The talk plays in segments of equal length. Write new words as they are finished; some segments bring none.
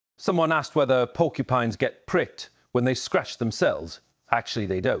Someone asked whether porcupines get pricked when they scratch themselves. Actually,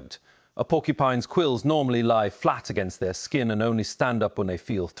 they don't. A porcupine's quills normally lie flat against their skin and only stand up when they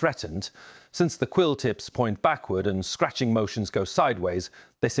feel threatened. Since the quill tips point backward and scratching motions go sideways,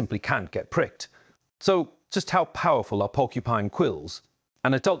 they simply can't get pricked. So, just how powerful are porcupine quills?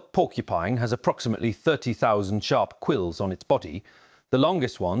 An adult porcupine has approximately 30,000 sharp quills on its body. The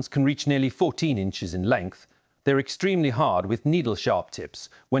longest ones can reach nearly 14 inches in length. They're extremely hard with needle-sharp tips.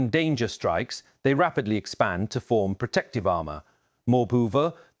 When danger strikes, they rapidly expand to form protective armor.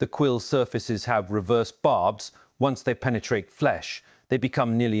 Moreover, the quill surfaces have reverse barbs. Once they penetrate flesh, they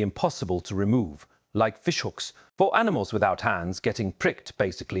become nearly impossible to remove, like fishhooks. For animals without hands, getting pricked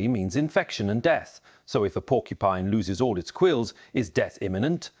basically means infection and death. So if a porcupine loses all its quills, is death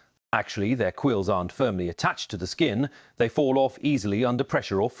imminent? Actually, their quills aren't firmly attached to the skin. They fall off easily under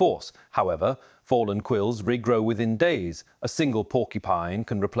pressure or force. However, fallen quills regrow within days. A single porcupine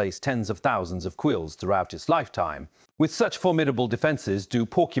can replace tens of thousands of quills throughout its lifetime. With such formidable defenses, do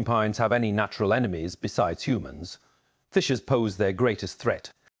porcupines have any natural enemies besides humans? Fishes pose their greatest threat.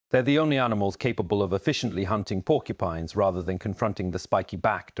 They're the only animals capable of efficiently hunting porcupines rather than confronting the spiky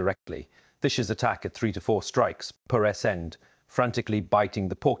back directly. Fishes attack at 3 to 4 strikes per end, frantically biting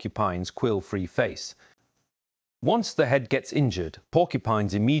the porcupine's quill-free face. Once the head gets injured,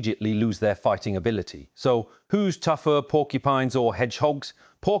 porcupines immediately lose their fighting ability. So, who's tougher, porcupines or hedgehogs?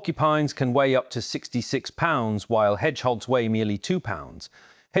 Porcupines can weigh up to 66 pounds, while hedgehogs weigh merely 2 pounds.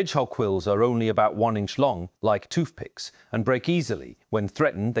 Hedgehog quills are only about 1 inch long, like toothpicks, and break easily. When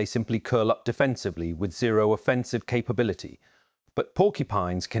threatened, they simply curl up defensively with zero offensive capability. But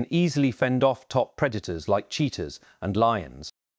porcupines can easily fend off top predators like cheetahs and lions.